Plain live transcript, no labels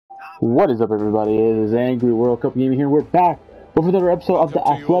What is up, everybody? It is Angry World Cup Gaming here. We're back with another episode of the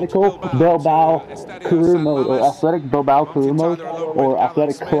Atlético Bilbao career mode, or Athletic Bilbao career mode, or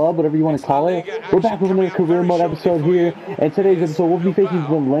Athletic Club, whatever you want to call it. We're back with another career mode episode here, and today's episode we'll be facing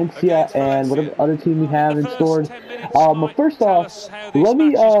Valencia and whatever other team we have in store. But first off, let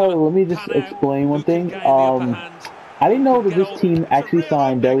me just explain one thing. I didn't know that this team actually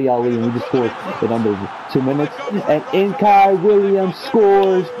signed Dele Alli, and we just scored in under 2 minutes. And Inkai Williams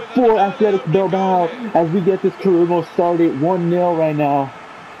scores for Athletic Bilbao as we get this career mode started 1-0 right now.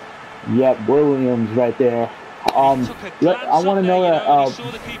 Yep, Williams right there. I want to know that,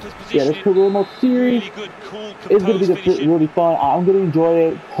 this career mode series is going to be really fun. I'm going to enjoy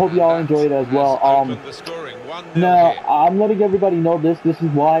it. Hope y'all enjoy it as well. Now, I'm letting everybody know this. This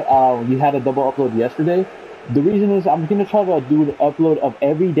is why you had a double upload yesterday. The reason is I'm going to try to do an upload of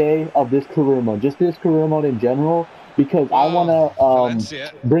every day of this career mode, just this career mode in general, because I want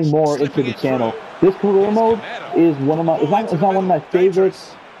to bring more into the channel. This career mode is one of my, it's not one of my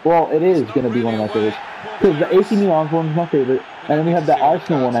favorites. Well, it is going to be one of my favorites, because the AC Milan one is my favorite, and then we have the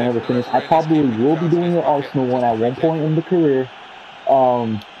Arsenal one I never finished. I probably will be doing the Arsenal one at one point in the career,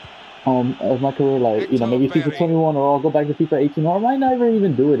 as my career, like, you know, maybe FIFA 21, or I'll go back to FIFA 18, or I might never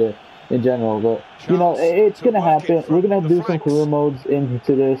even do it in general, but you know, it's gonna happen. We're gonna do some career modes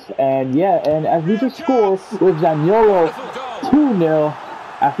into this, and yeah, and as we just score with Zaniolo 2-0,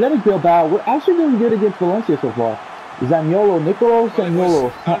 Athletic Bilbao, we're actually doing good against Valencia so far. Zaniolo, Nicolo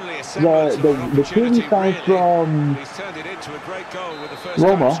Zaniolo, the kid we signed from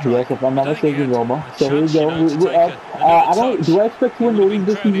Roma, yes, if I'm not mistaken, Roma. So here we go. We're up. Do I expect to win the league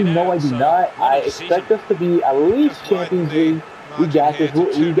this season? No, I do not. I expect us to be at least Champions League. We got this.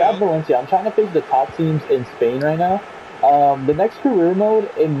 We got Valencia. I'm trying to face the top teams in Spain right now. The next career mode,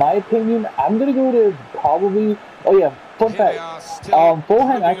 in my opinion, I'm going to go to probably... Oh, yeah. Fun fact.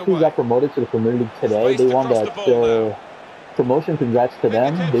 Fulham actually got promoted to the Premier League today. They won the promotion. Congrats to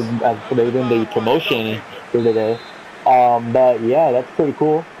them. They won the promotion for today. But, yeah, that's pretty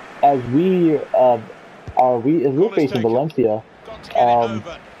cool. As we're facing Valencia,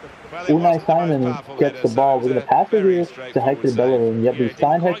 Unai Simon gets the ball. We're going to pass it here to Hector Bellerin. Yep, we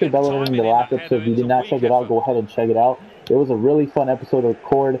signed Hector Bellerin in the last episode. If you did not check it out, go ahead and check it out. It was a really fun episode to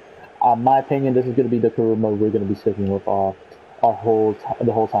record. In my opinion, this is going to be the career mode we're going to be sticking with the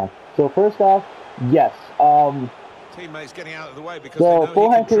whole time. So first off, yes. Teammates getting out of the way because the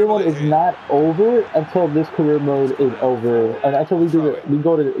Fulham career mode is not over until this career mode is over, and until we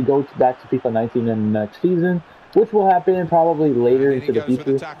go back to FIFA 19 in the next season, which will happen probably later into the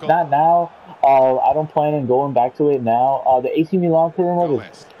future. Not now. I don't plan on going back to it now. The AC Milan career mode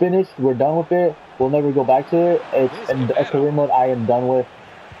is finished. We're done with it. We'll never go back to it. It's a career mode I am done with.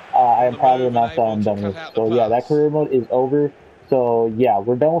 I am proud to announce that I'm done with. So yeah, that career mode is over. So yeah,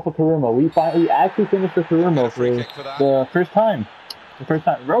 we're done with the career mode. We actually finished the career mode for the first time.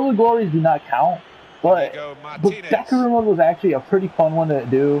 Roller Glories do not count. But that career mode was actually a pretty fun one to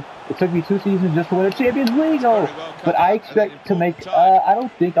do. It took me 2 seasons just to win a Champions League. But I expect to make. I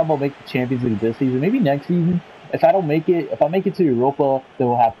don't think I'm gonna make the Champions League this season. Maybe next season. If I make it to Europa, then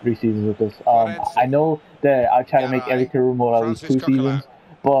we'll have 3 seasons with this. I know that I try to make every career mode at least 2 seasons.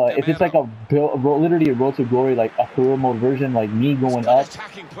 But if it's like literally a Road to Glory, like a career mode version, like me going up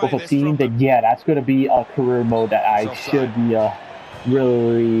with a team, then yeah, that's gonna be a career mode that I should be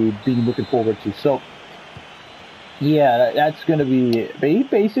really be looking forward to. So yeah, that's gonna be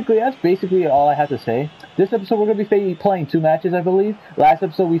basically all I have to say. This episode we're gonna be playing 2 matches, I believe. Last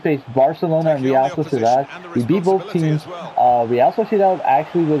episode we faced Barcelona and Real Sociedad. We beat both teams. Real Sociedad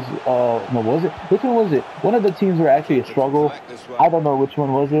actually was no, was it? Which one was it? One of the teams were actually a struggle. I don't know which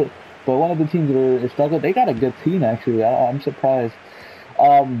one was it, but one of the teams were a struggle. They got a good team actually. I'm surprised.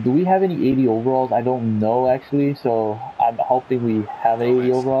 Do we have any 80 overalls? I don't know actually, so I'm hoping we have an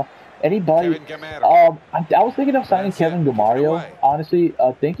 80 overall. Anybody? I was thinking of signing Kevin Gamario. Honestly,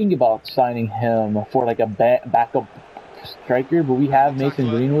 thinking about signing him for like a backup striker, but we have Mason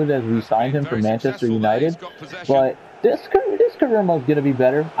Greenwood as we signed him for Manchester United. But this career mode is gonna be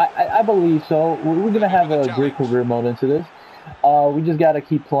better. I believe so. We're gonna have a great career mode into this. We just gotta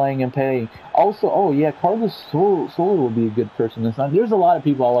keep playing and paying. Also, oh yeah, Carlos Soler would be a good person to sign. There's a lot of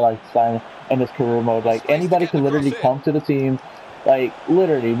people I would like to sign in this career mode. Like anybody can literally come to the team. Like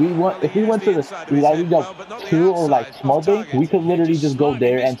literally, if we went to the Liga 2 or like Smart Bank, we could literally just go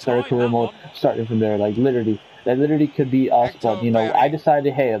there and start a career mode, starting from there. Like literally, that literally could be us. But you know, I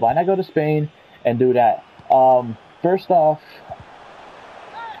decided, hey, why not go to Spain and do that? First off,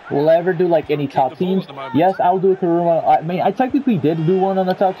 will I ever do like any top teams? Yes, I'll do a career mode. I mean, I technically did do one on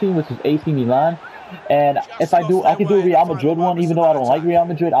the top team, which is AC Milan. And if I do, I could do a Real Madrid one, even though I don't like Real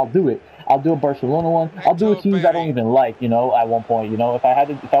Madrid. I'll do it. I'll do a Barcelona one. I'll do a teams I don't even like. You know, at one point, you know, if I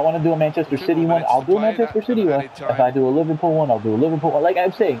want to do a Manchester City one, I'll do a Manchester City one. If I do a Liverpool one, I'll do a Liverpool one. Like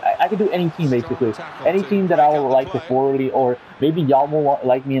I'm saying, I could do any team basically, any team that I would like to forward, or maybe y'all will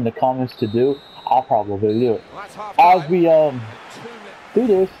like me in the comments to do. I'll probably do it. As we do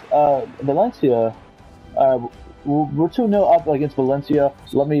this, Valencia, we're 2-0 up against Valencia.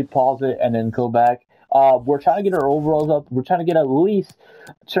 Let me pause it and then go back. We're trying to get our overalls up. We're trying to get at least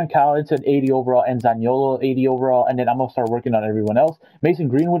Trincao into an 80 overall and Zaniolo 80 overall, and then I'm going to start working on everyone else. Mason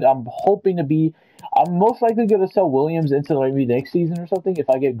Greenwood, I'm hoping to be... I'm most likely going to sell Williams into maybe next season or something if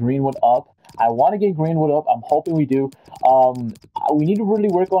I get Greenwood up. I want to get Greenwood up. I'm hoping we do. We need to really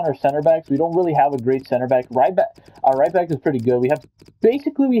work on our center backs. We don't really have a great center back. Our right back is pretty good. We have 3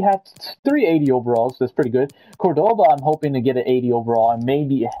 80 overalls. That's pretty good. Cordoba, I'm hoping to get an 80 overall and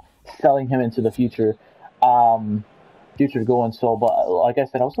maybe selling him into the future. Future going so, but like I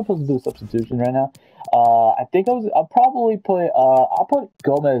said, I was supposed to do a substitution right now. I think I'll probably put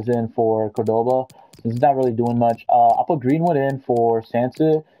Gomez in for Cordoba since he's not really doing much. I'll put Greenwood in for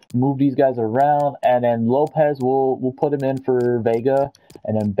Sansa, move these guys around, and then Lopez we'll put him in for Vega,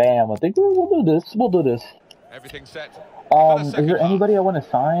 and then bam, I think we'll do this. We'll do this. Everything set. Is there anybody I want to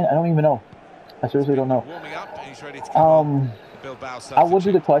sign? I don't even know. I seriously don't know. I would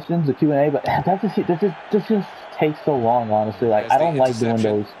do the questions, the Q&A, but that just takes so long, honestly. Like, I don't like doing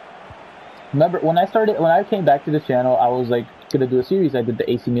those. Remember, when I came back to this channel, I was like gonna do a series. I did the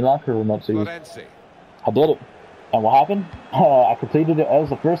AC Milan career remote series. I did it, and what happened? I completed it. That was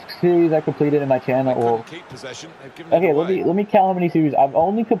the first series I completed in my channel. Well, okay, let me count how many series. I've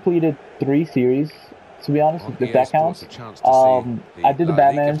only completed 3 series, to be honest, if that counts. I did the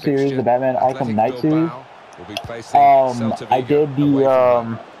Batman series, the Batman Arkham Knight series. I did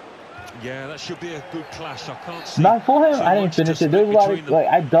the yeah, that should be a good clash. I can't see. Not Fulham. I didn't finish it. There's a lot of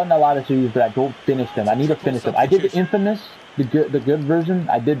I've done a lot of series, but I don't finish them. I need to finish them. I did the Infamous, the good version.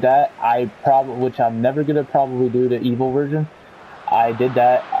 I did that. Which I'm never gonna probably do the evil version. I did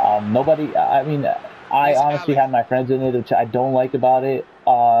that. Nobody. I mean, I honestly had my friends in it, which I don't like about it.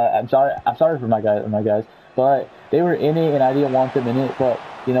 I'm sorry for my guys, but they were in it and I didn't want them in it. But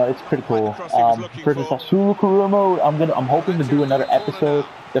you know, it's pretty cool. For this Asura career mode, I'm hoping to do another episode.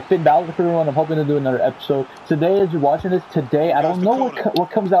 The Finn Balor career one, I'm hoping to do another episode. Today, as you're watching this, today, I don't know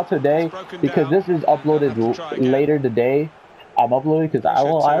what comes out today, because this is uploaded later today. I'm uploading, because I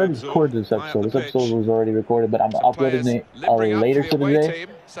already recorded this episode. This episode was already recorded, but I'm uploading it later today.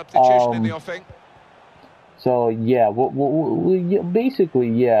 So, yeah,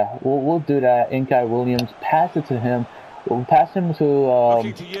 basically, yeah, we'll do that. Inkai Williams, pass it to him. We'll pass him to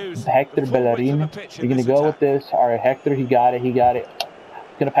Hector Bellerin. You're going to go with this. All right, Hector, he got it.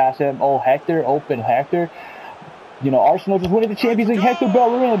 Gonna pass him. Oh, Hector, open Hector. You know, Arsenal just winning the Champions League. Hector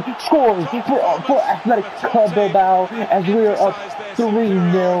Bellerin scores for Athletic Club Bilbao as we are up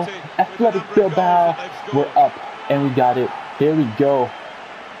 3-0. Athletic Bilbao, we're up and we got it. Here we go.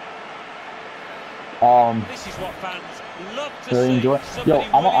 This is what fans love to really enjoy. Yo,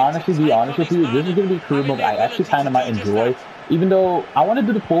 I'm gonna honestly be honest with you. This is gonna be a career mode I actually kind of might enjoy. Even though I want to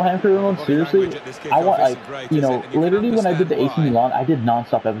do the Fulham career mode, seriously, I want, you know, literally when I did the AC Milan, I did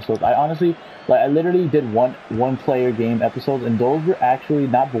non-stop episodes. I honestly, I literally did one player game episodes, and those were actually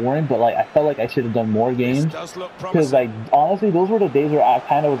not boring, but I felt like I should have done more games, because honestly, those were the days where I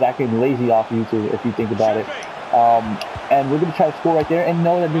kind of was acting lazy off YouTube, if you think about it. And we're gonna try to score right there, and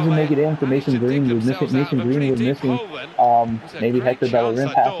no, that doesn't make it in for Mason Green. We're missing maybe Hector Bellerin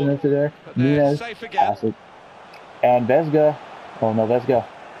passing into there. Nunez pass it. And Vesga,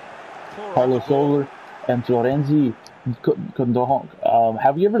 Carlos Soler, and Florenzi.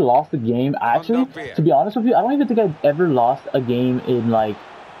 Have you ever lost a game? Actually, to be honest with you, I don't even think I've ever lost a game in my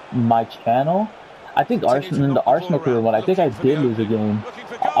channel. I think in the Arsenal career one, I think I did lose a game.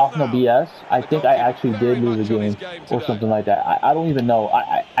 Arsenal BS, I think I actually did lose a game or something like that. I don't even know.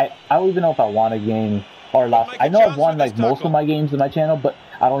 I don't even know if I won a game or lost. I know I've won most of my games in my channel, but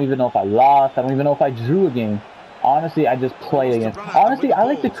I don't even know if I lost. I don't even know if I drew a game. Honestly, I just play again. Honestly, I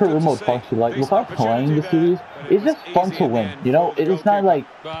like the career mode function. Without playing the series, it's just fun to win. You know, it's not like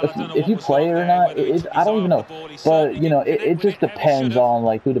if you play it or not. I don't even know. But you know, it just depends on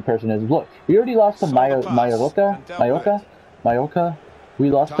who the person is. Look, we already lost to Mallorca.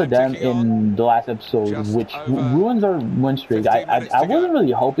 We lost to them in the last episode, which ruins our win streak. I wasn't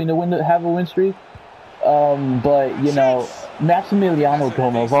really hoping to have a win streak. But you know, Maximiliano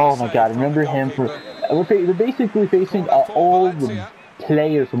Gomez. Oh my God, remember him? We're basically facing an old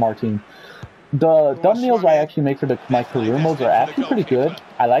player from our team. The thumbnails I actually make for my career modes are actually pretty good.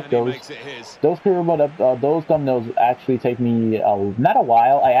 I like those. Those career mode, those thumbnails actually take me not a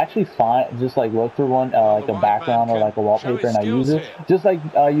while. I actually find just like look for one like a background or like a wallpaper, and I use it just like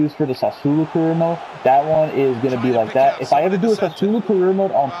I use for the Sassuolo career mode. That one is gonna be like that. If I ever do a Sassuolo career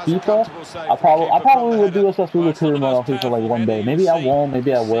mode on FIFA, I probably would do a Sassuolo career mode on FIFA like one day. Maybe I won't,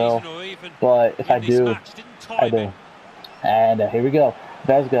 maybe I will, but if I do, I do. And here we go.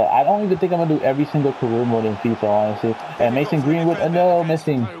 That's good. I don't even think I'm gonna do every single career mode in FIFA, honestly. And Mason Greenwood, no,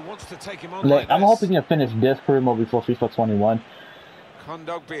 missing. I'm hoping to finish this career mode before FIFA 21.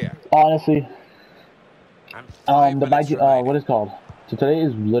 Honestly, what is it called? So today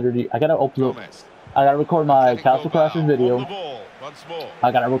is literally, I gotta record my Castle Crashers video.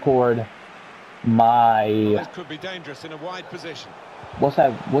 I gotta record my. This could be dangerous in a wide position. What's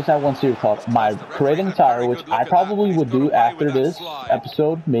that one series called? My Creating Tire, which I probably would do after this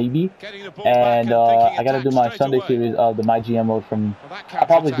episode, maybe. And I gotta do my Sunday series of the My GM mode from. I'll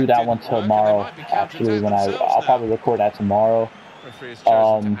probably do that one tomorrow. Actually, I'll probably record that tomorrow.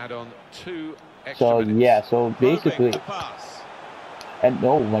 So yeah, so basically, and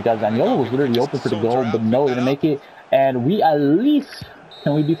oh my God, Zaniolo was literally open for the goal, but no, we're gonna make it, and we at least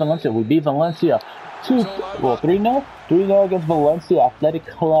can we beat Valencia? We beat Valencia. 3-0 against Valencia Athletic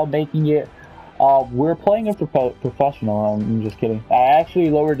Club, making it. We're playing it for professional. I'm just kidding. I actually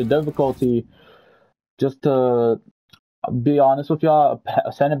lowered the difficulty just to be honest with y'all.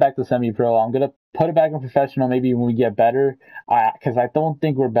 Send it back to semi-pro. I'm gonna put it back in professional. Maybe when we get better, because I don't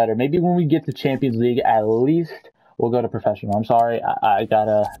think we're better. Maybe when we get to Champions League, at least we'll go to professional. I'm sorry. I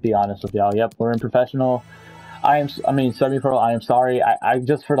gotta be honest with y'all. Yep, we're in professional. Semi-pro, I am sorry. I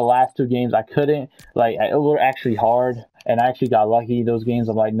just, for the last 2 games, I couldn't. It were actually hard, and I actually got lucky those games.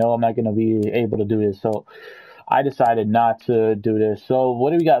 I'm like, no, I'm not going to be able to do this. So I decided not to do this. So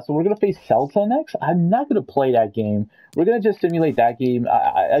what do we got? So we're going to face Celta next. I'm not going to play that game. We're going to just simulate that game.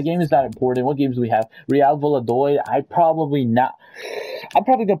 A game is not important. What games do we have? Real Valladolid. I'm probably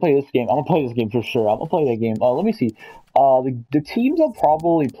going to play this game. I'm going to play this game for sure. I'm going to play that game. Let me see. The teams I'll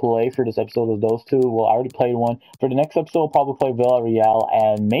probably play for this episode is those 2. Well, I already played one. For the next episode, I'll probably play Villarreal,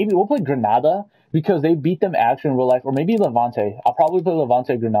 and maybe we'll play Granada, because they beat them actually in real life, or maybe Levante. I'll probably play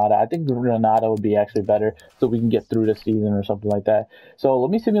Levante Granada. I think Granada would be actually better, so we can get through this season or something like that. So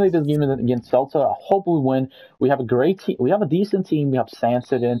let me simulate this game against Celta. I hope we win. We have a great team. We have a decent team. We have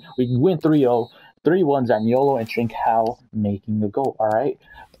Sansit in. We can win 3-0. 3-1, Zaniolo and Trincao making the goal. All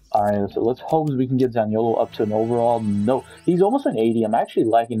right, so let's hope we can get Zaniolo up to an overall. No, he's almost an 80. I'm actually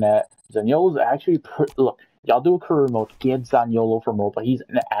liking that. Zaniolo's actually look. Y'all do a career mode, get Zaniolo for mode, but he's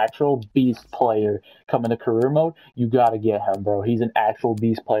an actual beast player. Coming to career mode, you gotta get him, bro. He's an actual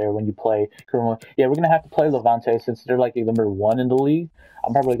beast player when you play career mode. Yeah, we're gonna have to play Levante since they're like number 1 in the league.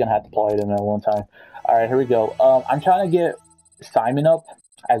 I'm probably gonna have to play them at one time. All right, here we go. I'm trying to get Simon up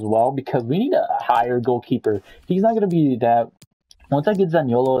as well, because we need a higher goalkeeper. He's not gonna be that. Once I get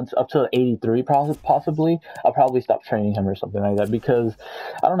Zaniolo up to 83, possibly, I'll probably stop training him or something like that, because,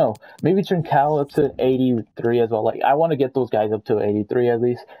 I don't know, maybe Trincao up to 83 as well. I want to get those guys up to 83 at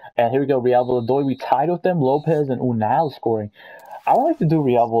least. And here we go, Real Valladolid. We tied with them, Lopez and Unal scoring. I would like to do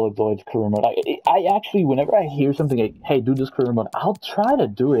Real Valladolid's career mode. I actually, whenever I hear something like, hey, do this career mode, I'll try to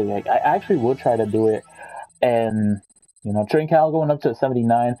do it. I actually will try to do it. And... Trincao going up to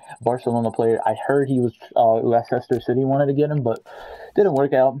 79, Barcelona player. I heard he was, Leicester City wanted to get him, but didn't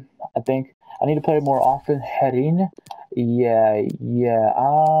work out, I think. I need to play more often. Heading. Yeah.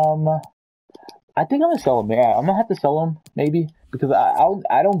 I think I'm going to sell him. Yeah, I'm going to have to sell him, maybe, because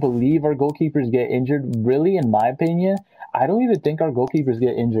I don't believe our goalkeepers get injured, really, in my opinion. I don't even think our goalkeepers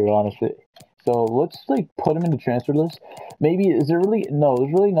get injured, honestly. So let's put him in the transfer list. Maybe there's really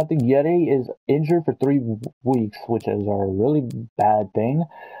nothing. Yeti is injured for 3 weeks, which is a really bad thing.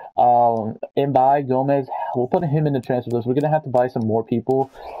 Mbaye, Gomez, we'll put him in the transfer list. We're gonna have to buy some more people.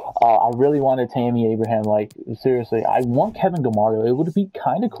 I really wanted Tammy Abraham. Seriously, I want Kevin Gamario. It would be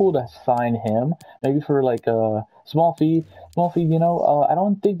kind of cool to sign him, maybe for a small fee. I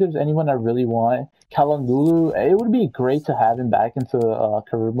don't think there's anyone I really want. Kalangulu, it would be great to have him back into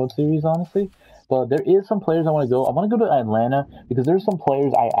career mode series, honestly. But there is some players I want to go. I want to go to Atlanta because there's some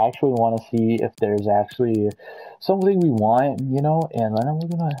players I actually want to see if there's actually something we want. Atlanta, we're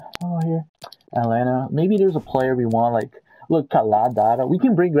gonna here. Atlanta, maybe there's a player we want. Look, Caladara. We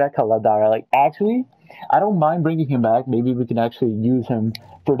can bring back Caladara. Actually, I don't mind bringing him back. Maybe we can actually use him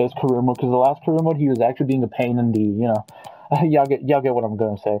for this career mode, because the last career mode he was actually being a pain in the y'all get what I'm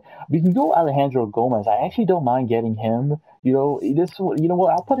gonna say. We can go Alejandro Gomez. I actually don't mind getting him You know, you know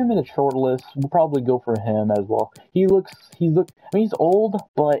what? I'll put him in a short list. We'll probably go for him as well. I mean, he's old,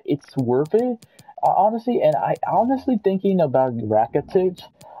 but it's worth it, honestly. And I honestly thinking about Rakitic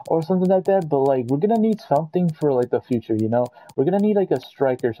or something like that. But like, we're gonna need something for like the future. You know, we're gonna need like a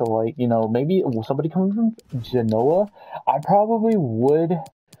striker. So like, you know, maybe somebody coming from Genoa. I probably would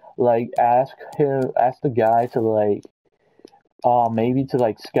like ask the guy to like. Maybe to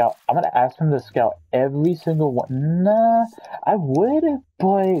like scout. I'm gonna ask him to scout every single one. Nah, I would,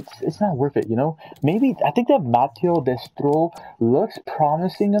 but it's not worth it, you know? Maybe, I think that Matteo Destro looks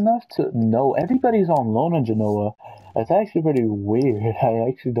promising enough to know everybody's on loan in Genoa. That's actually pretty weird. I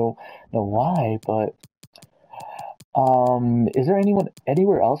actually don't know why, but is there anyone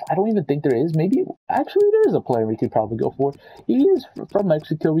anywhere else? I don't even think there is. Maybe actually there is a player we could probably go for. He is from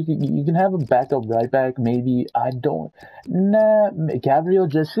Mexico. You can have a backup right back. Maybe Gabriel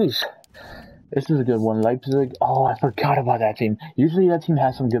Jesus. This is a good one. Leipzig. Oh, I forgot about that team. Usually that team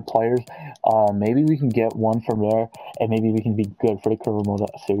has some good players. Maybe we can get one from there, and maybe we can be good for the career mode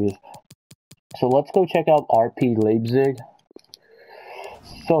series. So let's go check out RP Leipzig.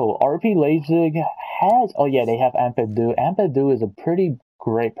 So RP Leipzig has, oh yeah, they have Ampadu. Ampadu is a pretty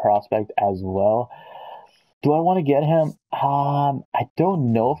great prospect as well. Do I want to get him? I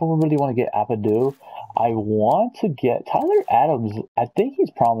don't know if I really want to get Ampadu. I want to get Tyler Adams. I think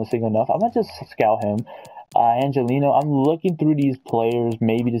he's promising enough. I'm going to just scout him. Angelino, I'm looking through these players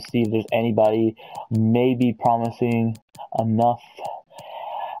maybe to see if there's anybody maybe promising enough.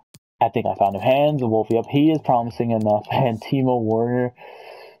 I think I found him. Hans Wolfie up. He is promising enough. And Timo Werner.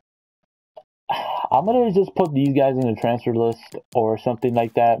 I'm going to just put these guys in the transfer list or something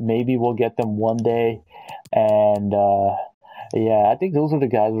like that. Maybe we'll get them one day. And, yeah, I think those are the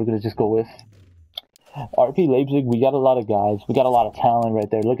guys we're going to just go with. RP Leipzig, we got a lot of guys. We got a lot of talent right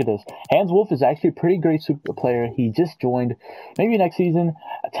there. Look at this. Hans Wolf is actually a pretty great super player. He just joined. Maybe next season,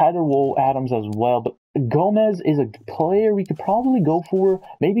 Tyler Adams as well. But Gomez is a player we could probably go for.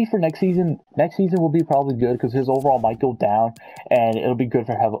 Maybe for next season. Next season will be probably good because his overall might go down. And it'll be good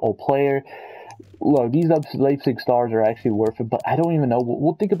for have an old player. Look, these Leipzig stars are actually worth it, but I don't even know.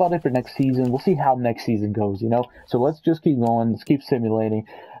 We'll think about it for next season. We'll see how next season goes, you know? So let's just keep going. Let's keep simulating.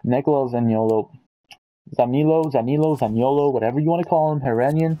 Nicola Zaniolo, whatever you want to call him,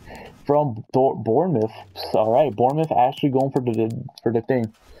 Iranian from Bournemouth. All right, Bournemouth actually going for the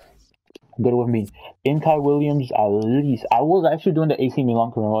thing. Good with me. Inkai Williams, at least. I was actually doing the AC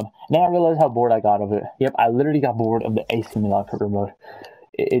Milan career mode. Then I realized how bored I got of it. Yep, I literally got bored of the AC Milan career mode.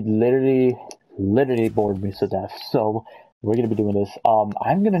 It literally bored me to death. So we're gonna be doing this.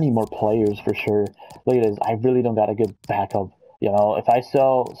 I'm gonna need more players for sure. Look at this. I really don't got a good backup. You know, if I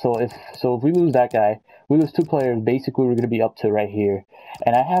sell, if we lose that guy, we lose 2 players. Basically, we're gonna be up to right here.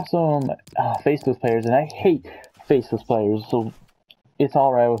 And I have some faceless players, and I hate faceless players, so it's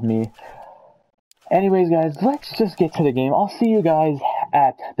all right with me. Anyways, guys, let's just get to the game. I'll see you guys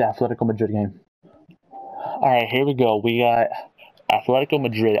at the Atletico Madrid game. All right, here we go. We got Atletico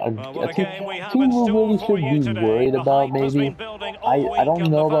Madrid, a team we really should be worried about, maybe. I don't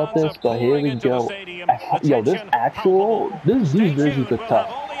know about this, but here we go. Yo, these jerseys look tough.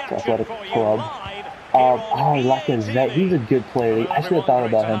 Athletic Club. Lacazette, he's a good player. I should have thought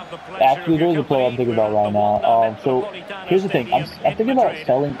about him. Actually, there's a player I'm thinking about right now. So, here's the thing. I'm thinking about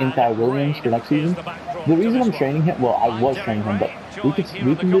selling Inkai Williams for next season. The reason I'm training him, well, I was training him, but we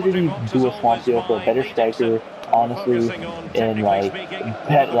can literally do a swamp deal for a better striker, honestly, and like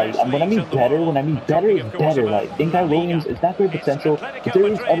when I mean better is better. Like Inkai Williams, it's not great potential, but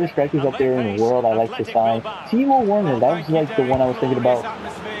there's other strikers up there in the world I like to sign. Timo Werner, that was like the one I was thinking about.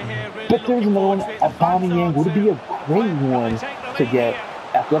 But there's another one, Aubameyang would be a great one to get.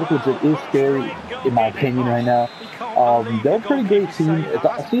 Atletico Madrid is scary, in my opinion, right now. They're a pretty great team. It's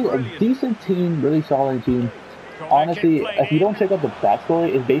a decent team, really solid team. Honestly, if you don't check out the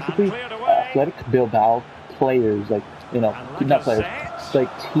backstory, it's basically Athletic Bilbao players, like, you know, not players, like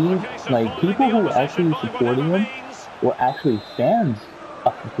team, like people who were actually supporting them were actually fans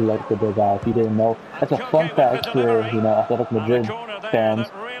of Atletico Bilbao. If you didn't know, that's a fun fact for, you know, Atletico Madrid fans.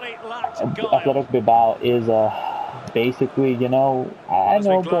 Athletic Bilbao is basically, you know, I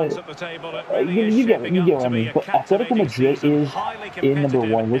know, but you get what I mean. But Atletico Madrid is in number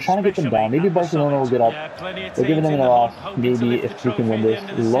 1. We're trying to get them down. Maybe Barcelona will get up. We're giving them a loss. Maybe if we can win this.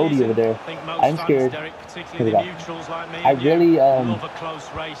 Lodi over there. I'm scared. Here we go. I really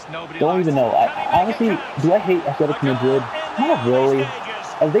don't even know. Honestly, do I hate Atletico Madrid? Not really.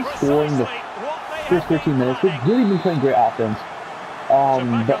 As they score in the first 13 minutes, they've really been playing great offense.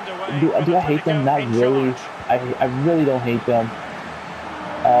 But do I hate them? Not really. I really don't hate them.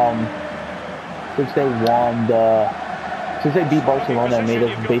 Since they won the since they beat Barcelona and made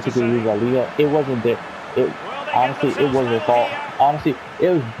us basically lose La Liga, it wasn't their. It honestly, it was their fault. Honestly, it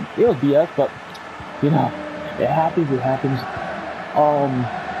was BS, but you know, it happens. It happens.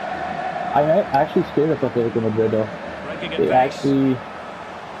 I'm actually scared of Atlético Madrid though. They actually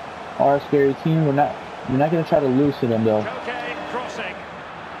are a scary team. We're not going to try to lose to them though. Okay, crossing.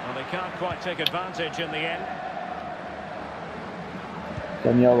 Well, they can't quite take advantage in the end.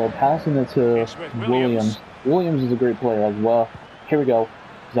 Zaniolo passing it to Williams. Williams is a great player as well. Here we go.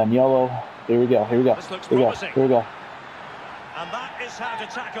 Zaniolo. Here we go. Here we go. Here we go. Here we go. And that is how to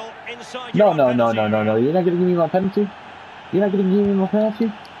tackle inside. No. You're not going to give me my penalty. You're not going to give me my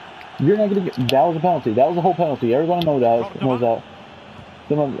penalty. You're not going to get. That was a penalty. That was a whole penalty. Everyone knows that.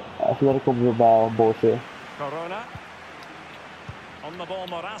 Some Atlético Bilbao bullshit. Corona. On the ball,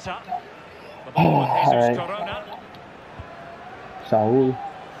 Morata. The ball with Jesus Corona. Saul.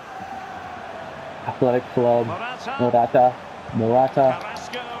 Athletic Club. Morata.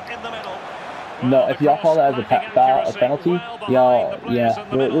 Carrasco in the middle. No, if y'all call that as a penalty, y'all, yeah,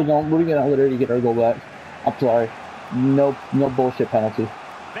 we're gonna literally get our goal back. I'm sorry. No bullshit penalty.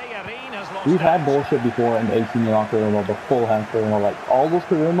 We've had bullshit before in the 18-year-old career mode, the full hand career mode, like all those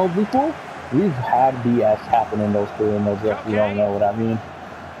career modes before. We've had BS happen in those career modes. If you don't know what I mean,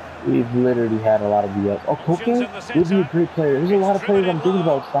 we've literally had a lot of BS. Oh, Koke would be a great player. There's a lot of players I'm thinking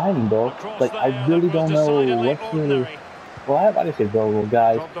about signing, bro. Like I really don't know what's really. Well, I didn't say bro,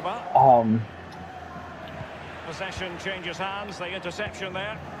 guys. Possession changes hands. The interception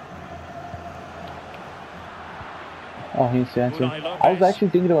there. Oh, he's dancing. I was actually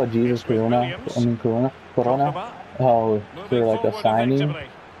thinking about Jesus Corona. Oh, for like a signing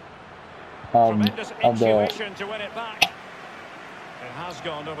of the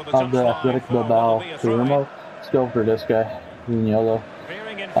Athletic Bilbao career mode. Let's go for this guy, Zaniolo.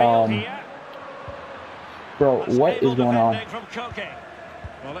 Bro, what is going on?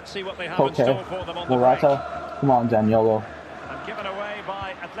 Koke, Morata, come on, Zaniolo.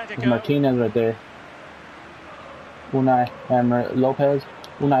 There's Martinez right there. Unai Lopez.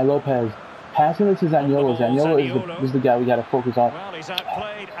 Passing it to Zaniolo. Zaniolo is the guy we got to focus on.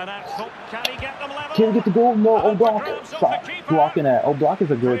 Can we get the goal? No, Oblak. Stop blocking that. Oblak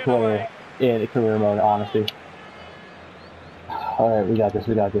is a great player in career mode, honestly. Alright, we got this.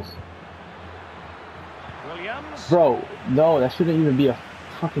 Bro, no, that shouldn't even be a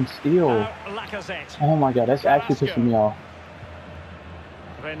fucking steal. Oh my god, that's actually pissing me off.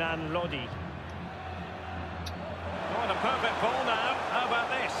 Renan Lodi. Oh, the perfect ball now. How about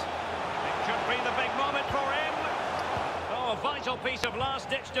this? It could be the big moment for him. Oh, a vital piece of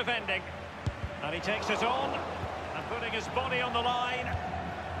last-ditch defending. And he takes it on and putting his body on the line.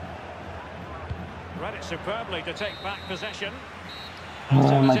 Read it superbly to take back possession.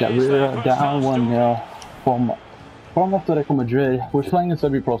 Oh my god, we're down 1-0 from Atlético Madrid. We're playing in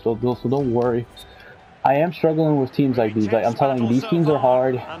semi-pro, so don't worry. I am struggling with teams like these. Like I'm telling you, these teams are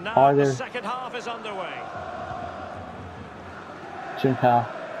harder. The second half is underway. Chinkau.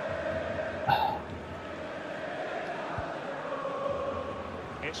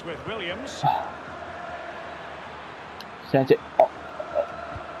 It's with Williams. Sanchez.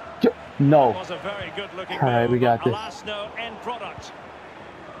 No. Alright, we got this. End product.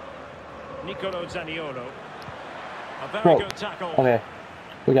 Nicolo Zaniolo. A very Bro. good tackle. Okay,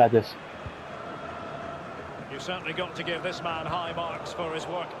 we got this. You've certainly got to give this man high marks for his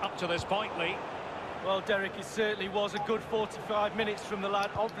work up to this point, Lee. Well, Derek, it certainly was a good 45 minutes from the lad.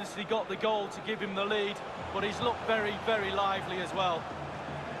 Obviously got the goal to give him the lead, but he's looked very, very lively as well.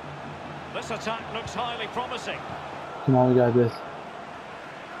 This attack looks highly promising. Come on, we got this.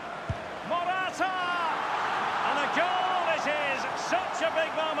 Morata! And a goal it is! Such a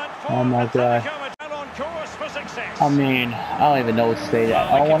big moment for oh my god. on course for success. I mean, I don't even know what to say.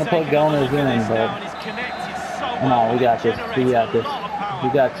 I don't want to put Gomez in, but no, we got this. We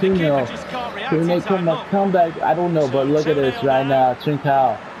got 2-0. We may come a comeback. I don't know, but look at this right now.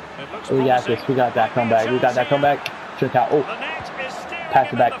 Trincao. We got this. We got that comeback. Trincao. Oh,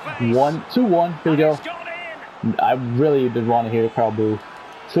 pass it back. 2-1. Here we go. I really did want to hear the crowd boo.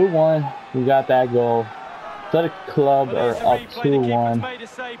 2-1. We got that goal. Athletic Club are up 2-1.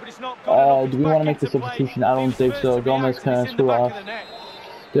 Do we want to make the substitution? I don't think so. Gomez kind of screw off.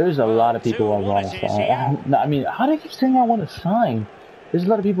 There's a lot of people I want to sign. I mean, how do I keep saying I want to sign? There's a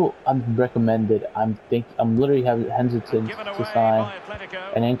lot of people I'm recommended. I'm literally hesitant to sign.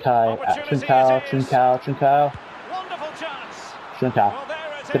 And then Trincao.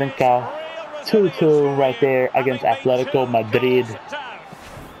 2-2 right there against Atlético Madrid.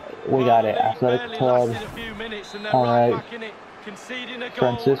 We got it. Athletic Club. Alright.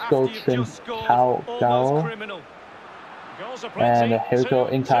 Francisco Trincao. And here we go,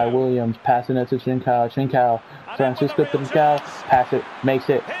 Inkai Williams passing it to Trincao. Trincao, Francisco Trincao, pass it, makes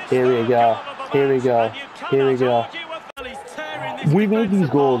it. Here we go. Here we go. Here we go. We made these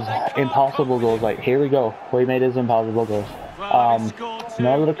goals, impossible goals. Like, here we go. We made his impossible goals.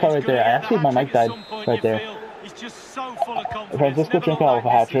 No little cut right there. Actually, my mic died right there. Francisco Trincao with a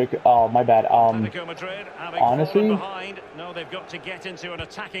hat trick. Oh, my bad. Honestly, no, they've got to get into an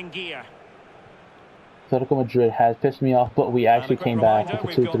attacking gear. Atletico Madrid has pissed me off, but we actually came back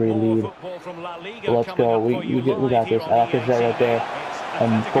with a 2-3 lead. Let's go. We got this. Alcazar right there.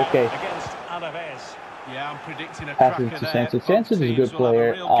 And Koke. Yeah, I'm predicting a passes to Sanchez. Sanchez is a good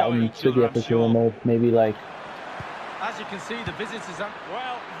player. Should get the mode. Maybe like. As you can see, the visitors are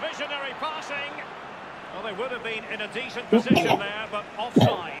well, visionary passing. Well, they would have been in a decent position there, but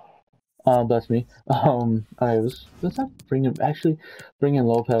offside. Bless me. Alright, let's not bring him. Actually, bring in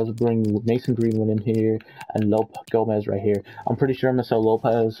Lopez. Bring Mason Greenwood in here and Gomez right here. I'm pretty sure I'm gonna sell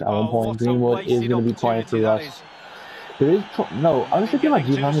Lopez at one point. Greenwood is gonna be playing for us. There is no. I was thinking about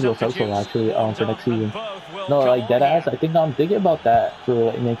Giovanni Lo Celso actually for next season. No, like deadass. I think I'm thinking about that for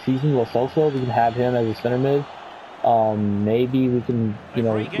like, next season. Lo Celso, we can have him as a center mid. Maybe we can, you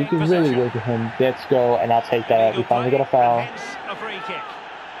know, we can really work with him. Let's go, and I'll take that. We finally got a foul. A free kick.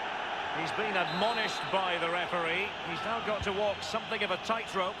 He's been admonished by the referee. He's now got to walk something of a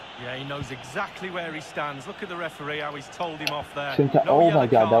tightrope. Yeah, he knows exactly where he stands. Look at the referee, how he's told him off there. Oh my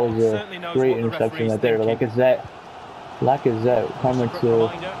God, that was a great interception right there. Lacazette coming to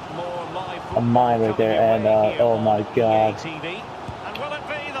a mine right there, and oh my God. And will it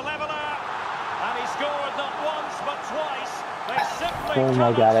be the leveler? And he scored not once but twice. Oh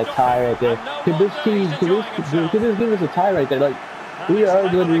my God, that tie right there. Could this give us a tie right there? Like, we are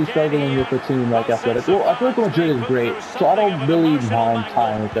literally struggling with a team like Atlético. Well, Atlético Madrid is great, so I don't really mind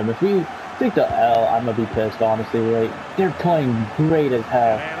tying with them. If we take the L, I'm gonna be pissed, honestly. Like, they're playing great as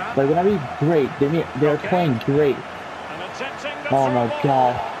hell. Like, when I mean great, they're playing great. Oh my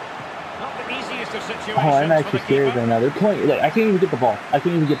God. Oh, I'm actually scared right now. They're playing. Like, I can't even get the ball.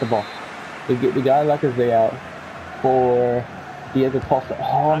 The guy left his way out for Diego Costa.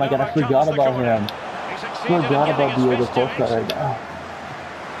 Oh my God, I forgot about him. Diego Costa right now.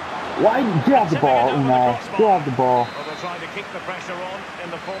 Why grab the ball? No, grab the ball.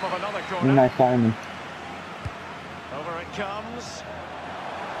 Nice timing. Over it comes.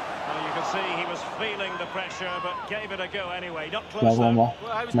 Well, you can see he was feeling the pressure, but gave it a go anyway. Not close though. Well,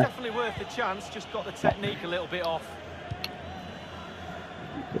 it was definitely worth the chance. Just got the technique a little bit off.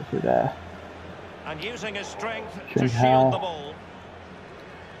 Go for that. And using his strength to shield the ball.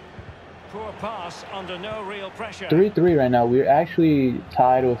 Poor pass under no real pressure. 3-3 right now. We're actually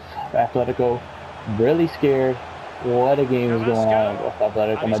tied with Atlético. Really scared. What a game is going on with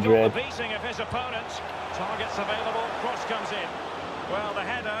Atlético Madrid. Beating of his opponents. Targets available. Cross comes in. Well, the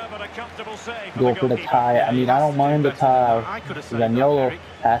header, but a comfortable save. Go for the tie. I mean, I don't mind the tie. Zaniolo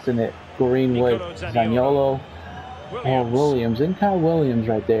passing it. Greenwood. Zaniolo. Oh, Williams. Inkai Williams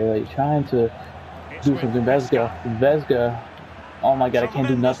right there. Like, trying to do something. Vesga. Oh my God, I can't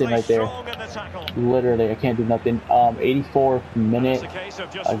do nothing right there. Literally, I can't do nothing. 84th minute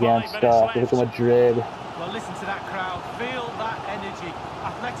against Atlético Madrid. Well, listen to that crowd. Feel that energy.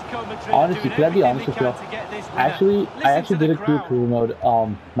 Atletico Madrid. Honestly, can I be honest with you? Actually, I actually did a career mode.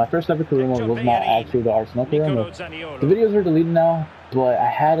 My first ever career mode was not actually the Arsenal career mode. The videos are deleted now, but I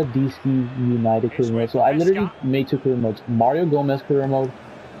had a DC United career mode. So I literally made 2 career modes: Mario Gomez career mode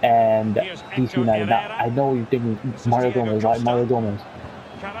and DC United. Now, I know you're thinking Mario Gomez, right? Mario Gomez.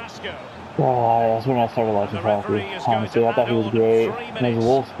 Oh, that's when I started watching soccer. Honestly, I thought he was great. Maybe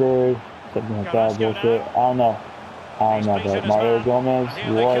Wolfsburg, something like that, bullshit. I don't know, but Mario Gomez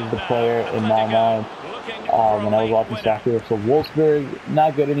was the player in my mind when I was watching soccer. So Wolfsburg,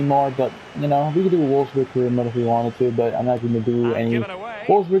 not good anymore, but, you know, we could do a Wolfsburg career mode if we wanted to, but I'm not going to do any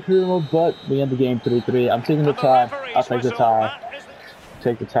Wolfsburg career mode, but we end the game 3-3. I'm taking the tie. I'll take the tie.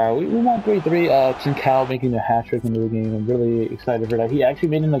 Take the tie. We won 3-3. Trincao making a hat trick into the game. I'm really excited for that. He actually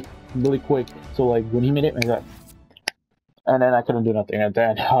made it like really quick. So like when he made it, like, and then I couldn't do nothing at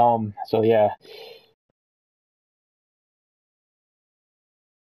that. So yeah.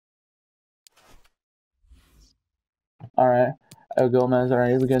 All right. Gomez. All right.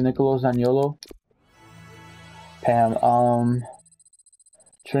 Here we go. Nicolo Zaniolo. Pam.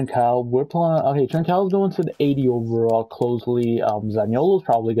 Trincao, we're playing. Okay, Trincao's going to the 80 overall closely. Zaniolo's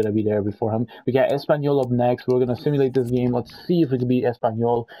probably going to be there before him. We got Espanyol up next. We're going to simulate this game. Let's see if we can beat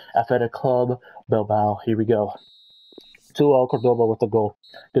Espanyol. Athletic Club, Bilbao. Here we go. 2-0 Cordoba with the goal.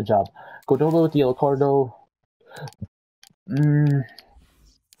 Good job. Cordoba with the yellow card, though.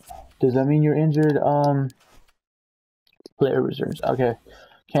 Does that mean you're injured? Player reserves. Okay.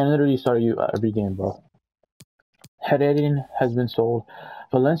 Can literally start you every game, bro. Head-Editing has been sold.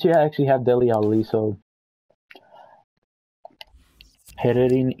 Valencia actually have Dele Alli, so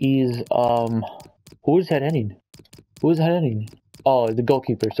Head-Editing is who's Head-Editing? Who's Head-Editing? Oh, the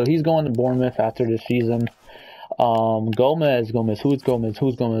goalkeeper. So he's going to Bournemouth after this season. Gomez. Who's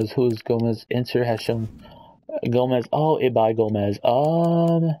Gomez? Inter has shown Gomez. Oh, Ibai Gomez.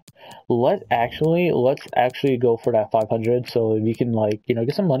 Let's actually go for that 500. So we can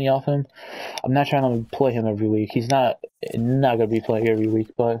get some money off him. I'm not trying to play him every week. He's not gonna be playing every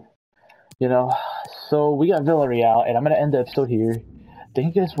week, but So we got Villarreal, and I'm gonna end the episode here.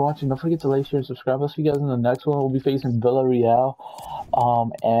 Thank you guys for watching. Don't forget to like, share, and subscribe. I'll see you guys in the next one. We'll be facing Villarreal,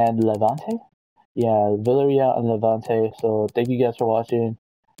 and Levante. Yeah, Villarreal and Levante. So thank you guys for watching.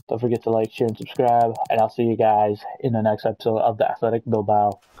 Don't forget to like, share, and subscribe. And I'll see you guys in the next episode of the Athletic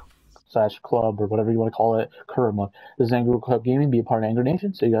Bilbao / club, or whatever you want to call it, career mode. This is Angry Club Gaming. Be a part of Angry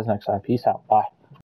Nation. See you guys next time. Peace out. Bye.